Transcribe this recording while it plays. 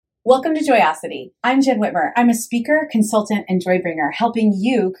Welcome to Joyosity. I'm Jen Whitmer. I'm a speaker, consultant, and joy bringer, helping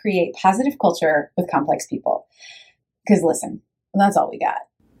you create positive culture with complex people. Because listen, that's all we got.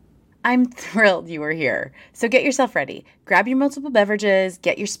 I'm thrilled you are here. So get yourself ready. Grab your multiple beverages,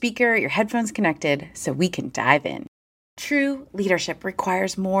 get your speaker, your headphones connected so we can dive in. True leadership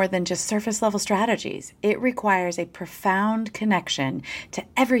requires more than just surface level strategies. It requires a profound connection to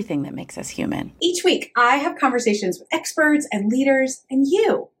everything that makes us human. Each week, I have conversations with experts and leaders and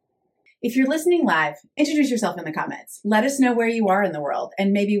you. If you're listening live, introduce yourself in the comments. Let us know where you are in the world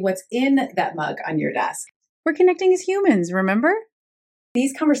and maybe what's in that mug on your desk. We're connecting as humans, remember?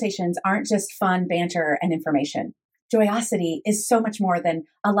 These conversations aren't just fun banter and information. Joyosity is so much more than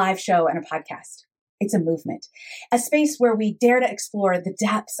a live show and a podcast. It's a movement, a space where we dare to explore the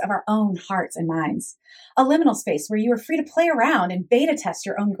depths of our own hearts and minds, a liminal space where you are free to play around and beta test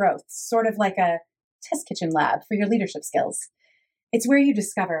your own growth, sort of like a test kitchen lab for your leadership skills. It's where you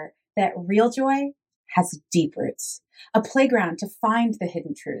discover that real joy has deep roots, a playground to find the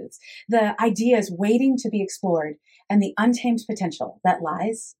hidden truths, the ideas waiting to be explored, and the untamed potential that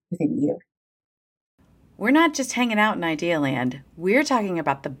lies within you. We're not just hanging out in Idea Land. We're talking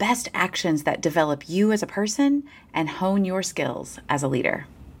about the best actions that develop you as a person and hone your skills as a leader.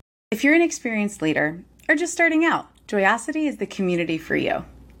 If you're an experienced leader or just starting out, Joyosity is the community for you.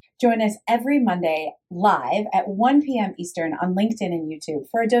 Join us every Monday live at 1 p.m. Eastern on LinkedIn and YouTube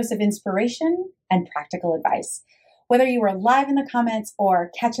for a dose of inspiration and practical advice. Whether you are live in the comments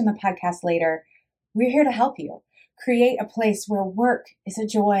or catching the podcast later, we're here to help you create a place where work is a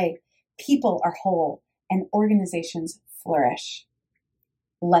joy, people are whole, and organizations flourish.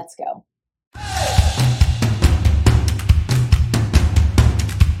 Let's go.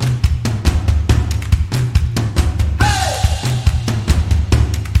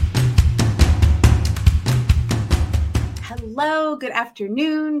 Hello, good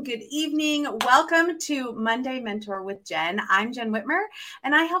afternoon, good evening. Welcome to Monday Mentor with Jen. I'm Jen Whitmer,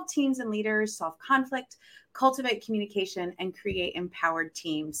 and I help teams and leaders solve conflict, cultivate communication, and create empowered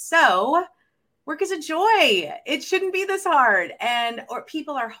teams. So, work is a joy. It shouldn't be this hard. Or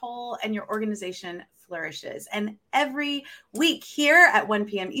people are whole and your organization flourishes. And every week here at 1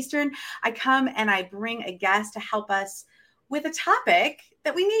 p.m. Eastern, I come and I bring a guest to help us with a topic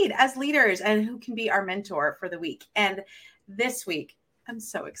that we need as leaders and who can be our mentor for the week. And this week, I'm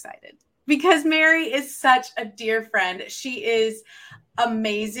so excited because Mary is such a dear friend. She is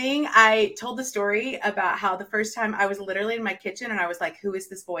amazing. I told the story about how the first time I was literally in my kitchen and I was like, who is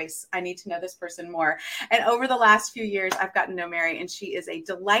this voice? I need to know this person more. And over the last few years, I've gotten to know Mary, and she is a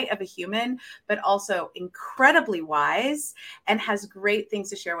delight of a human, but also incredibly wise and has great things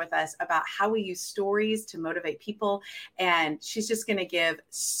to share with us about how we use stories to motivate people. And she's just going to give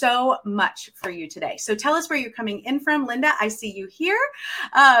so much for you today. So tell us where you're coming in from. Linda, I see you here.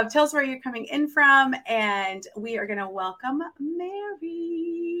 Tell us where you're coming in from, and we are going to welcome Mary.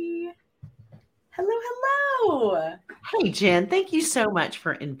 Hello. Hey, Jen, thank you so much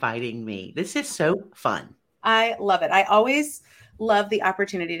for inviting me. This is so fun. I love it. I always love the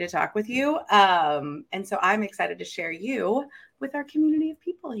opportunity to talk with you. And so I'm excited to share you with our community of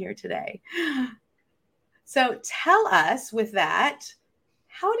people here today. So tell us with that,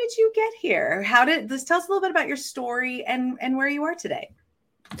 how did you get here? Tell us a little bit about your story and where you are today.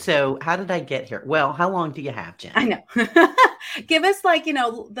 So how did I get here? Well, how long do you have, Jen? I know. Give us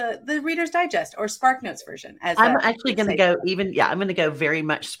the Reader's Digest or Spark Notes version. I'm actually going to go I'm going to go very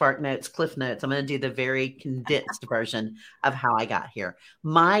much Spark Notes, Cliff Notes. I'm going to do the very condensed version of how I got here.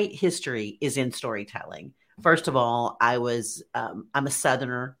 My history is in storytelling. First of all, I'm a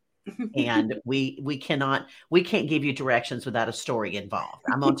Southerner. And we can't give you directions without a story involved.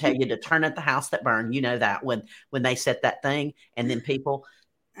 I'm going to tell you to turn at the house that burned. You know that when they set that thing, and then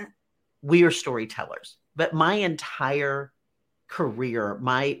we are storytellers. But my entire career,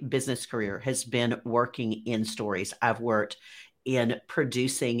 my business career, has been working in stories. I've worked in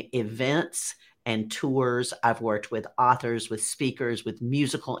producing events and tours. I've worked with authors, with speakers, with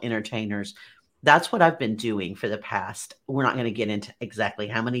musical entertainers. That's what I've been doing for the past, we're not going to get into exactly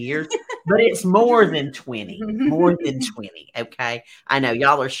how many years, but it's more than 20, okay? I know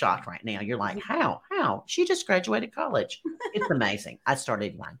y'all are shocked right now. You're like, how? She just graduated college. It's amazing. I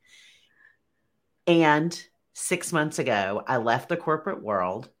started young. And 6 months ago, I left the corporate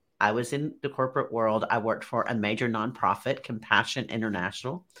world. I was in the corporate world. I worked for a major nonprofit, Compassion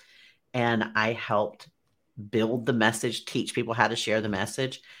International, and I helped build the message, teach people how to share the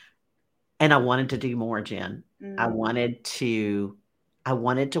message. And I wanted to do more, Jen. I wanted to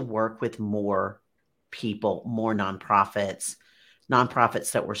work with more people, more nonprofits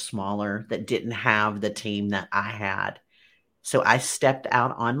that were smaller, that didn't have the team that I had. So I stepped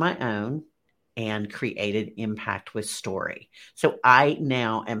out on my own and created impact with story. So I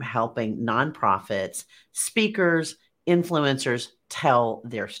now am helping nonprofits, speakers, influencers tell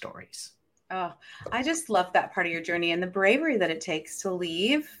their stories. Oh, I just love that part of your journey and the bravery that it takes to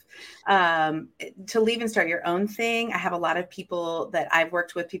leave and start your own thing. I have a lot of people that I've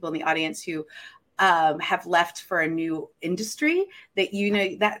worked with, people in the audience who have left for a new industry that,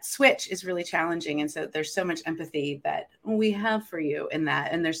 that switch is really challenging. And so there's so much empathy that we have for you in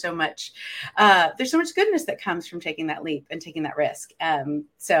that. And there's so much goodness that comes from taking that leap and taking that risk.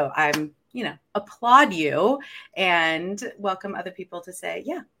 So I'm, applaud you and welcome other people to say,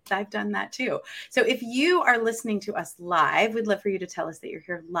 yeah, I've done that too. So if you are listening to us live, we'd love for you to tell us that you're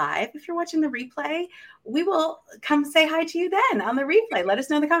here live. If you're watching the replay, we will come say hi to you then on the replay. Let us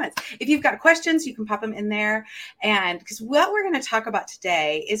know in the comments. If you've got questions, you can pop them in there. And because what we're going to talk about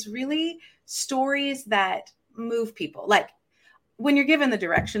today is really stories that move people. Like when you're given the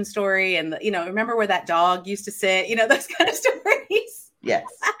direction story and, remember where that dog used to sit, those kind of stories. Yes.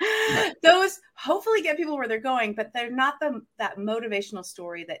 Those hopefully get people where they're going, but they're not that motivational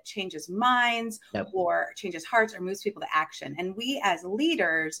story that changes minds or changes hearts or moves people to action. And we as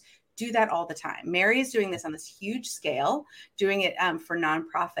leaders do that all the time. Mary is doing this on this huge scale, doing it for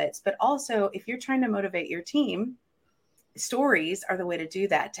nonprofits, but also if you're trying to motivate your team, stories are the way to do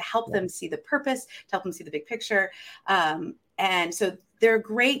that, to help them see the purpose, to help them see the big picture. And so there are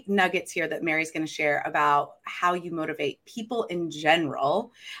great nuggets here that Mary's going to share about how you motivate people in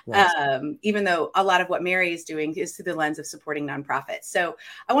general, even though a lot of what Mary is doing is through the lens of supporting nonprofits. So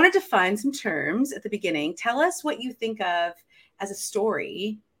I want to define some terms at the beginning. Tell us what you think of as a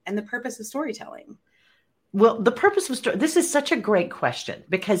story and the purpose of storytelling. Well, the purpose of story, this is such a great question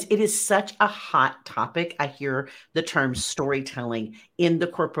because it is such a hot topic. I hear the term storytelling in the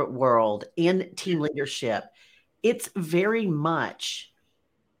corporate world, in team leadership. It's very much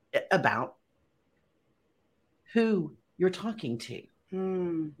about who you're talking to.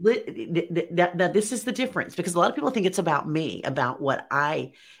 Now, this is the difference because a lot of people think it's about me, about what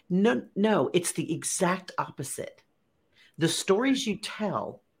no, it's the exact opposite. The stories you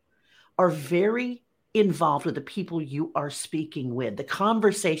tell are very involved with the people you are speaking with, the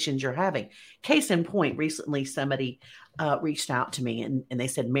conversations you're having. Case in point, recently somebody reached out to me and they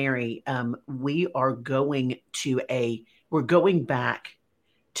said, Mary, we're going back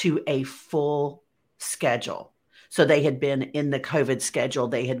to a full schedule. So they had been in the COVID schedule.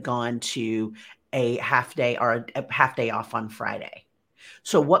 They had gone to a half day or a half day off on Friday.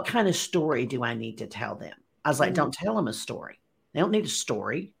 So what kind of story do I need to tell them? I was like, don't tell them a story. They don't need a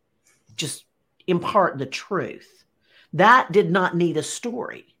story. Just impart the truth. That did not need a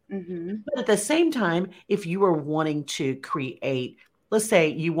story. But at the same time, if you are wanting to create, let's say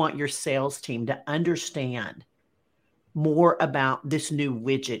you want your sales team to understand more about this new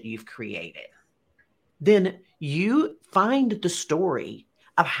widget you've created, then you find the story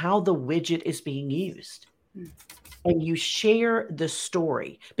of how the widget is being used. And you share the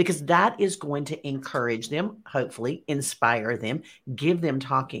story because that is going to encourage them, hopefully inspire them, give them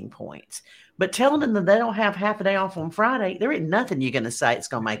talking points. But telling them that they don't have half a day off on Friday, there ain't nothing you're going to say it's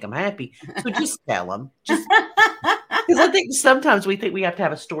going to make them happy. So just tell them. Because I think sometimes we think we have to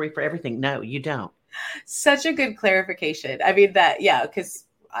have a story for everything. No, you don't. Such a good clarification. I mean because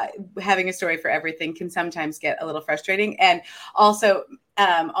having a story for everything can sometimes get a little frustrating. And also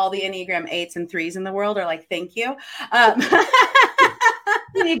all the Enneagram 8s and 3s in the world are like, thank you.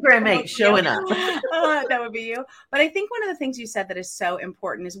 Enneagram 8 showing up. That would be you. But I think one of the things you said that is so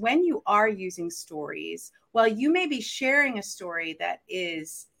important is when you are using stories, while you may be sharing a story that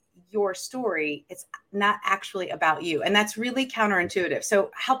is your story, it's not actually about you. And that's really counterintuitive.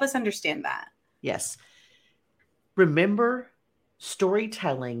 So help us understand that. Yes. Remember,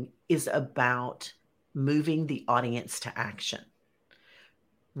 storytelling is about moving the audience to action.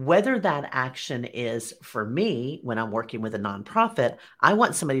 Whether that action is for me, when I'm working with a nonprofit, I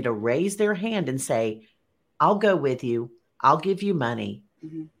want somebody to raise their hand and say, I'll go with you. I'll give you money.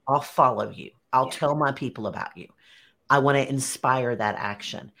 I'll follow you. I'll tell my people about you. I want to inspire that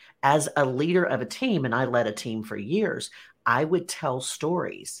action. As a leader of a team, and I led a team for years, I would tell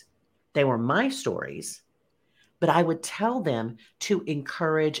stories. They were my stories, but I would tell them to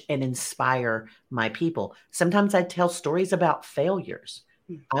encourage and inspire my people. Sometimes I'd tell stories about failures.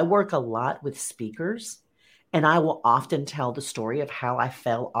 I work a lot with speakers, and I will often tell the story of how I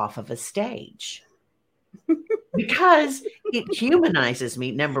fell off of a stage because it humanizes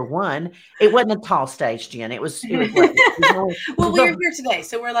me. Number one, it wasn't a tall stage, Jen. It was well, we're here today,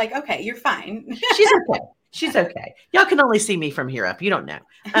 so we're like, okay, you're fine. She's okay. Y'all can only see me from here up. You don't know.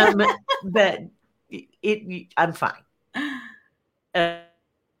 But I'm fine. it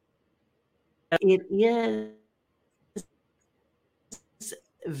is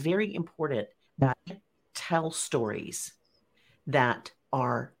very important that we tell stories that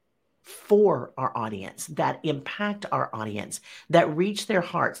are for our audience, that impact our audience, that reach their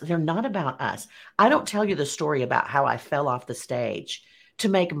hearts. They're not about us. I don't tell you the story about how I fell off the stage to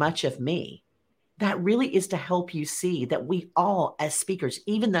make much of me. That really is to help you see that we all, as speakers,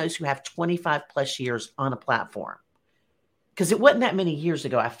 even those who have 25 plus years on a platform, because it wasn't that many years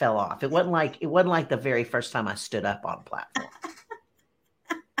ago I fell off. It wasn't like the very first time I stood up on a platform.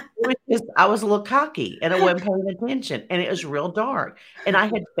 I was a little cocky and I wasn't paying attention, and it was real dark. And I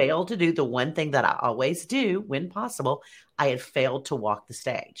had failed to do the one thing that I always do when possible. I had failed to walk the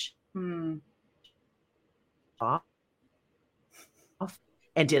stage. Off,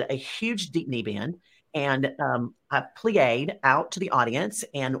 and did a huge deep knee bend. And I plied out to the audience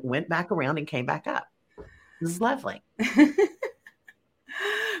and went back around and came back up. This is lovely.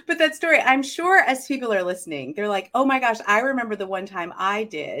 But that story, I'm sure as people are listening, they're like, oh my gosh, I remember the one time I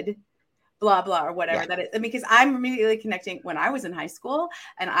did blah, blah, or whatever that is. I mean, because I'm immediately connecting when I was in high school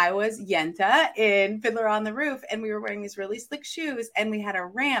and I was Yenta in Fiddler on the Roof, and we were wearing these really slick shoes and we had a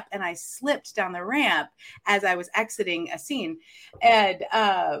ramp, and I slipped down the ramp as I was exiting a scene. And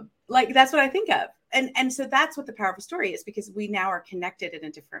like, that's what I think of. And so that's what the power of a story is, because we now are connected in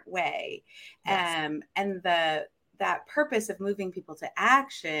a different way. Yes. And that purpose of moving people to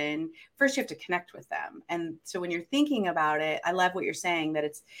action, first you have to connect with them. And so when you're thinking about it, I love what you're saying,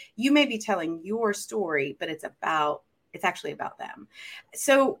 that you may be telling your story, but it's actually about them.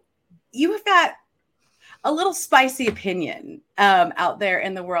 So you have got a little spicy opinion out there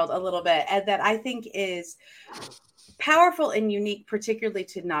in the world a little bit, and that I think is powerful and unique, particularly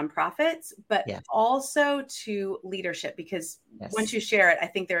to nonprofits, but also to leadership, because once you share it, I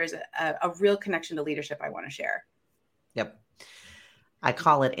think there is a real connection to leadership I want to share. Yep. I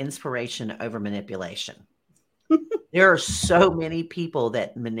call it inspiration over manipulation. There are so many people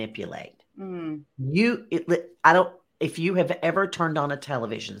that manipulate. If you have ever turned on a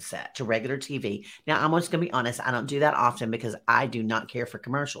television set to regular TV, now I'm just going to be honest, I don't do that often because I do not care for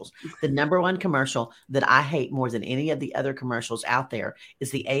commercials. The number one commercial that I hate more than any of the other commercials out there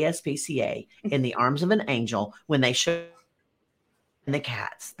is the ASPCA in the arms of an angel when they show the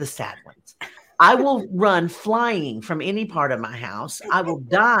cats, the sad ones. I will run flying from any part of my house. I will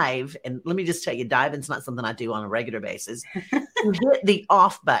dive. And let me just tell you, diving's not something I do on a regular basis. To hit the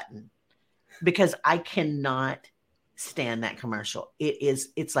off button, because I cannot stand that commercial.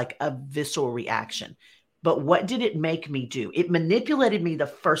 It's like a visceral reaction. But what did it make me do? It manipulated me the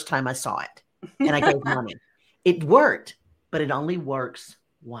first time I saw it. And I gave money. It worked, but it only works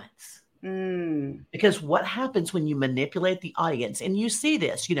once. Because what happens when you manipulate the audience, and you see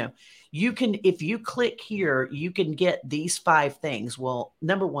this, you can, if you click here, you can get these 5 things. Well,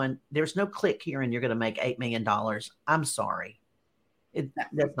 number one, there's no click here and you're going to make $8 million. I'm sorry.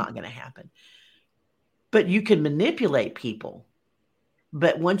 That's not going to happen. But you can manipulate people.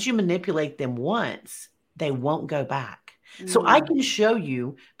 But once you manipulate them once, they won't go back. So I can show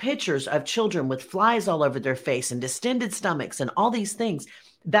you pictures of children with flies all over their face and distended stomachs and all these things.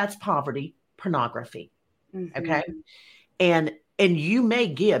 That's poverty, pornography. Okay. And you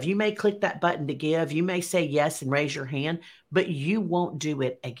may click that button to give, you may say yes and raise your hand, but you won't do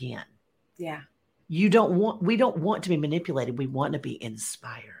it again. Yeah. We don't want to be manipulated. We want to be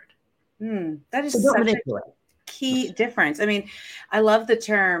inspired. That is such a key difference. I mean, I love the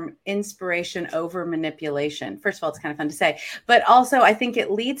term inspiration over manipulation. First of all, it's kind of fun to say, but also I think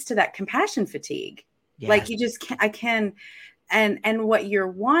it leads to that compassion fatigue. Yes. Like you just can't, and what you're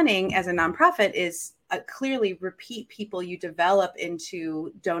wanting as a nonprofit is clearly repeat people you develop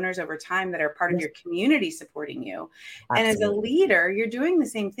into donors over time that are part of your community supporting you. Absolutely. And as a leader, you're doing the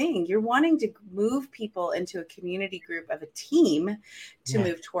same thing. You're wanting to move people into a community group of a team to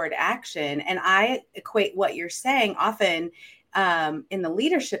move toward action. And I equate what you're saying often in the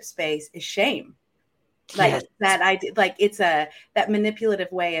leadership space is shame. Like it's that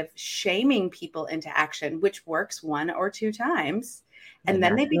manipulative way of shaming people into action, which works 1 or 2 times. And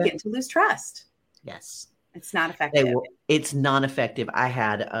then they begin to lose trust. Yes. It's not effective. It's not effective. I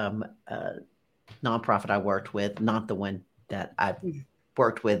had a nonprofit I worked with, not the one that I've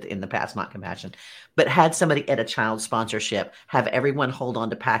worked with in the past, not Compassion, but had somebody at a child sponsorship have everyone hold on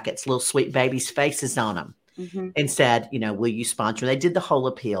to packets, little sweet babies' faces on them, and said, will you sponsor? They did the whole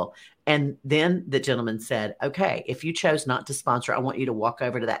appeal. And then the gentleman said, okay, if you chose not to sponsor, I want you to walk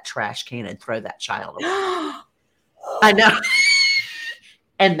over to that trash can and throw that child away. I know.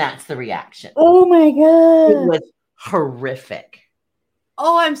 And that's the reaction. Oh my God. It was horrific.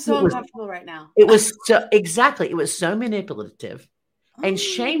 Oh, I'm so uncomfortable right now. It was so manipulative. and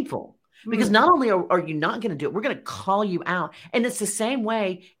shameful. Because not only are you not going to do it, we're going to call you out. And it's the same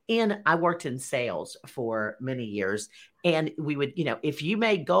way I worked in sales for many years. And we would, if you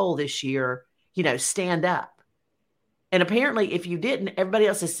made goal this year, stand up. And apparently if you didn't, everybody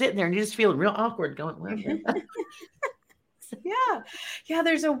else is sitting there and you're just feeling real awkward going, well, yeah.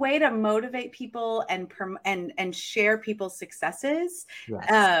 There's a way to motivate people and share people's successes,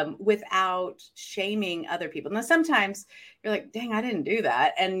 without shaming other people. Now, sometimes you're like, dang, I didn't do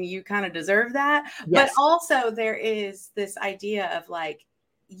that. And you kind of deserve that. Yes. But also there is this idea of like,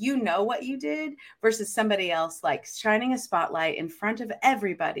 what you did versus somebody else, like shining a spotlight in front of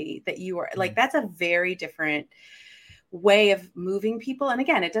everybody that you are like, that's a very different way of moving people. And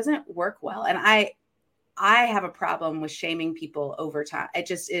again, it doesn't work well. And I have a problem with shaming people over time.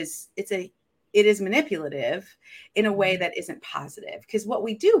 It is manipulative in a way that isn't positive, because what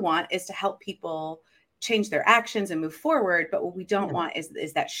we do want is to help people change their actions and move forward. But what we don't want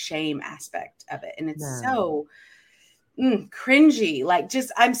is that shame aspect of it. And it's so cringy. Like,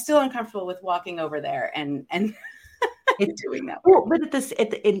 I'm still uncomfortable with walking over there and doing that. Well, but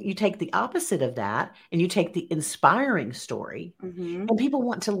you take the opposite of that and you take the inspiring story, and people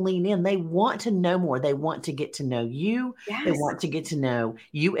want to lean in. They want to know more. They want to get to know you. Yes. They want to get to know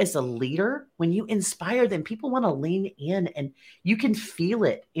you as a leader. When you inspire them, people want to lean in, and you can feel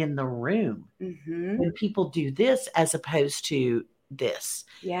it in the room when people do this as opposed to this.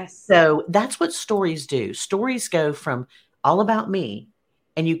 Yes. So that's what stories do. Stories go from all about me,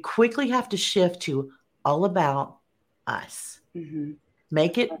 and you quickly have to shift to all about us.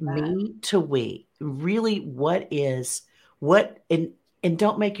 Make it me to we. Really, and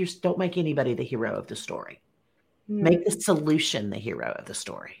don't make anybody the hero of the story. Make the solution the hero of the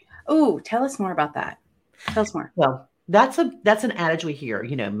story. Oh, tell us more about that. Tell us more. Well, that's an adage we hear,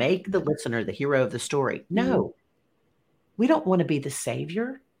 make the listener the hero of the story. No, we don't want to be the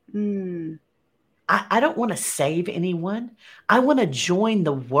savior. I don't want to save anyone. I want to join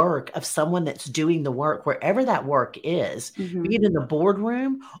the work of someone that's doing the work, wherever that work is, be it in the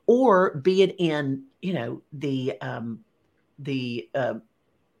boardroom or be it in, the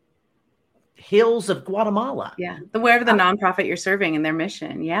hills of Guatemala. Yeah. Wherever the nonprofit you're serving and their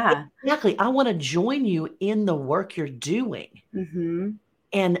mission. Yeah. Exactly. I want to join you in the work you're doing.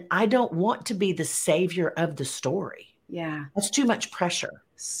 And I don't want to be the savior of the story. Yeah. That's too much pressure.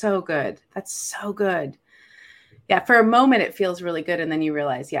 So good. That's so good. Yeah. For a moment, it feels really good. And then you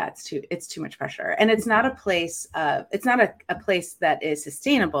realize, it's too much pressure. And it's not a place a place that is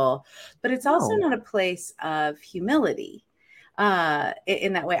sustainable, but it's also not a place of humility.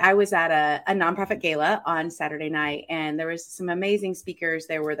 In that way, I was at a nonprofit gala on Saturday night, and there was some amazing speakers.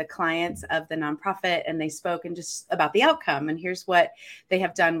 There were the clients of the nonprofit, and they spoke and just about the outcome. And here's what they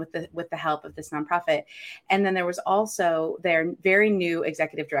have done with the help of this nonprofit. And then there was also their very new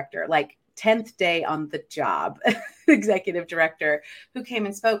executive director, like 10th day on the job, executive director, who came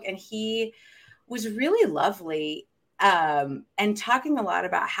and spoke. And he was really lovely. And talking a lot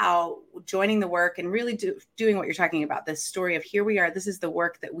about how joining the work and really doing what you're talking about, this story of here we are, this is the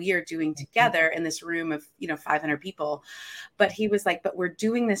work that we are doing together in this room of, 500 people. But he was like, but we're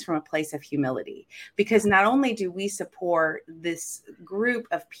doing this from a place of humility, because not only do we support this group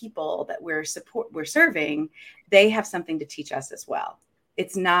of people that we're serving, they have something to teach us as well.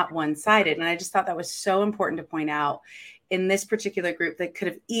 It's not one-sided. And I just thought that was so important to point out in this particular group that could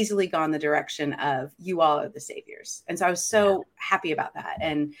have easily gone the direction of you all are the saviors. And so I was so happy about that.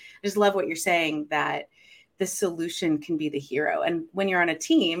 And I just love what you're saying, that the solution can be the hero. And when you're on a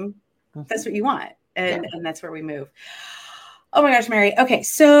team, that's what you want. And that's where we move. Oh my gosh, Mary. Okay.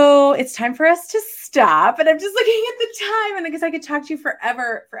 So it's time for us to stop. And I'm just looking at the time, and I guess I could talk to you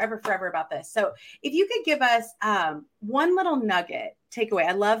forever about this. So if you could give us one little nugget takeaway.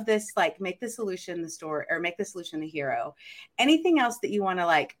 I love this, like, make the solution the story, or make the solution the hero. Anything else that you want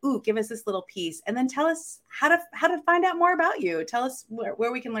to give us this little piece, and then tell us how to find out more about you. Tell us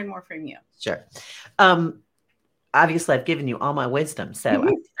where we can learn more from you. Sure. Obviously I've given you all my wisdom. So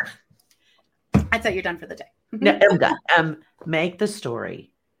I thought you're done for the day. No, I'm done. Make the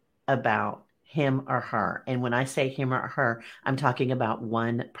story about him or her. And when I say him or her, I'm talking about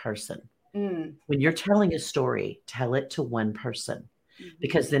one person. When you're telling a story, tell it to one person,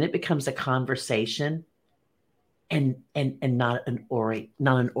 because then it becomes a conversation and not an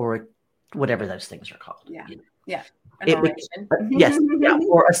whatever those things are called. Yeah. You know? Yeah. Yes. Yeah,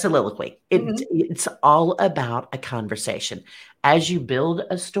 or a soliloquy. It's all about a conversation. As you build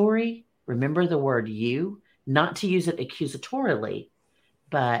a story, remember the word you, not to use it accusatorily,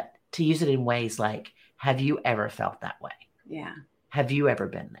 but to use it in ways like, have you ever felt that way? Yeah. Have you ever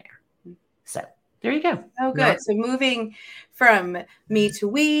been there? So There you go. Oh, good. So moving from me to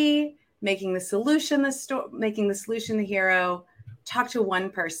we, making the solution making the solution the hero. Talk to one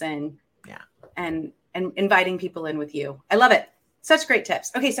person. Yeah. And inviting people in with you. I love it. Such great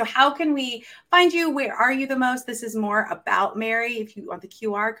tips. Okay, so how can we find you? Where are you the most? This is more about Mary if you want the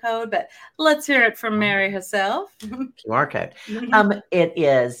QR code, but let's hear it from Mary herself. QR code.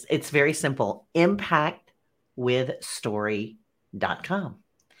 It's very simple. impactwithstory.com.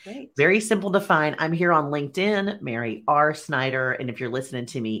 Great. Very simple to find. I'm here on LinkedIn, Mary R. Snyder. And if you're listening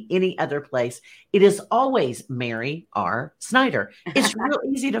to me any other place, it is always Mary R. Snyder. It's real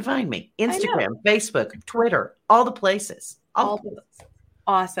easy to find me. Instagram, Facebook, Twitter, all the places.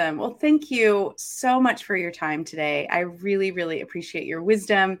 Awesome. Well, thank you so much for your time today. I really, really appreciate your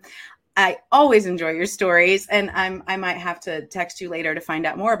wisdom. I always enjoy your stories, and I might have to text you later to find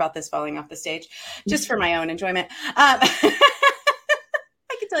out more about this falling off the stage, just for my own enjoyment.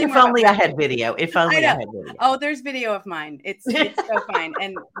 If only I had video. If only I had video. Oh, there's video of mine. It's so fine.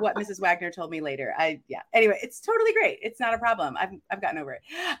 And what Mrs. Wagner told me later. Anyway, it's totally great. It's not a problem. I've gotten over it.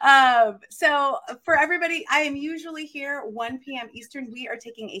 So for everybody, I am usually here 1 p.m. Eastern. We are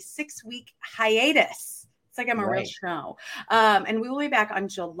taking a 6-week hiatus. It's like I'm a real show. And we will be back on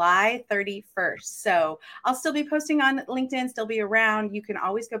July 31st. So I'll still be posting on LinkedIn, still be around. You can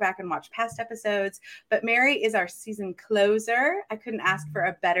always go back and watch past episodes. But Mary is our season closer. I couldn't ask for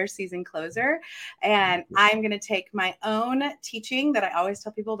a better season closer. And I'm going to take my own teaching that I always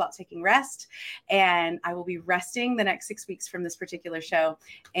tell people about taking rest. And I will be resting the next 6 weeks from this particular show.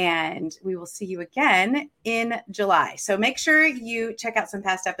 And we will see you again in July. So make sure you check out some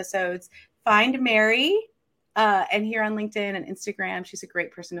past episodes. Find Mary. And here on LinkedIn and Instagram, she's a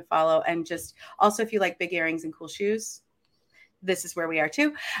great person to follow. And just also, if you like big earrings and cool shoes, this is where we are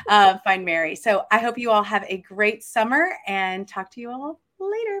too. Find Mary. So I hope you all have a great summer and talk to you all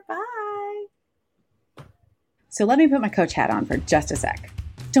later. Bye. So let me put my coach hat on for just a sec.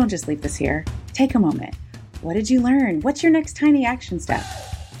 Don't just leave this here. Take a moment. What did you learn? What's your next tiny action step?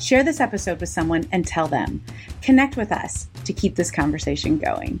 Share this episode with someone and tell them. Connect with us to keep this conversation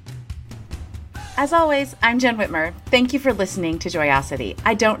going. As always, I'm Jen Whitmer. Thank you for listening to Joyosity.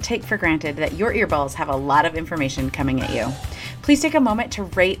 I don't take for granted that your earballs have a lot of information coming at you. Please take a moment to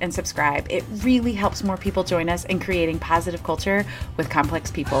rate and subscribe. It really helps more people join us in creating positive culture with complex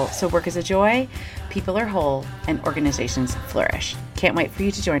people. So work is a joy, people are whole, and organizations flourish. Can't wait for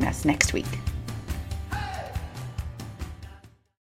you to join us next week.